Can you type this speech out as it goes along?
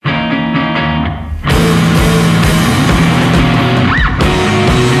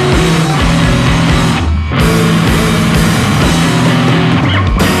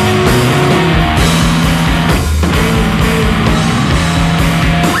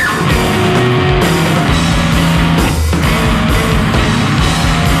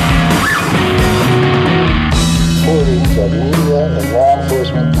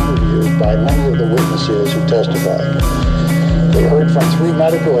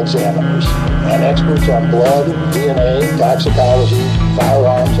examiners and experts on blood, DNA, toxicology,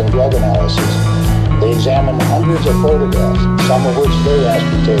 firearms, and drug analysis. They examined hundreds of photographs, some of which they asked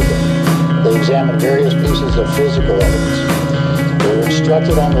to be taken. They examined various pieces of physical evidence. They were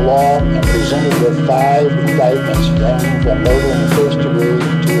instructed on the law and presented with 5 indictments ranging from murder in the first degree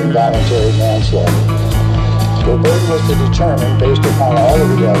to involuntary manslaughter. Their burden was to determine, based upon all of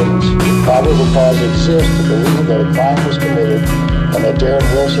the evidence, if probable cause exists to believe that a crime was committed and that Darren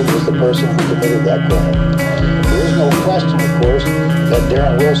Wilson was the person who committed that crime. There is no question, of course, that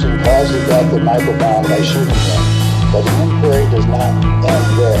Darren Wilson caused the death of Michael Brown by shooting him, but the inquiry does not end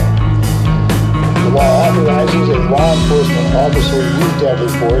there. The law authorizes a law enforcement officer to use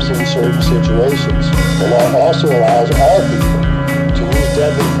deadly force in certain situations. The law also allows all people to use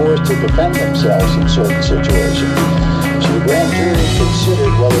deadly force to defend themselves in certain situations. So the grand jury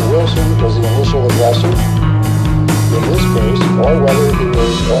considered whether Wilson was the initial aggressor in this case, or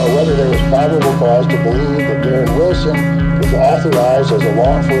whether there was probable cause to believe that Darren Wilson was authorized as a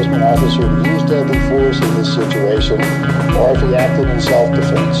law enforcement officer to use deadly force in this situation, or if he acted in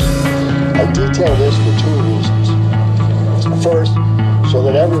self-defense. I detail this for 2 reasons. First, so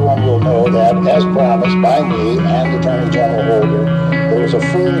that everyone will know that, as promised by me and Attorney General Holder, there was a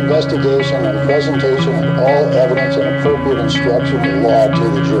full investigation and presentation of all evidence and appropriate instruction of law to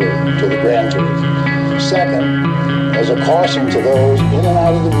the jury, to the grand jury. Second, as a caution to those in and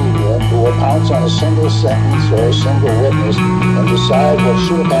out of the media who will pounce on a single sentence or a single witness and decide what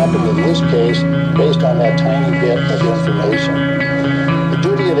should have happened in this case based on that tiny bit of information. The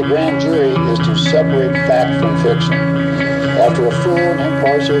duty of the grand jury is to separate fact from fiction. After a full,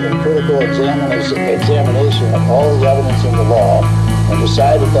 impartial, and critical examination of all the evidence in the law, and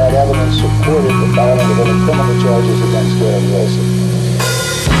decide if that evidence supported the filing of any criminal charges against Darren Wilson.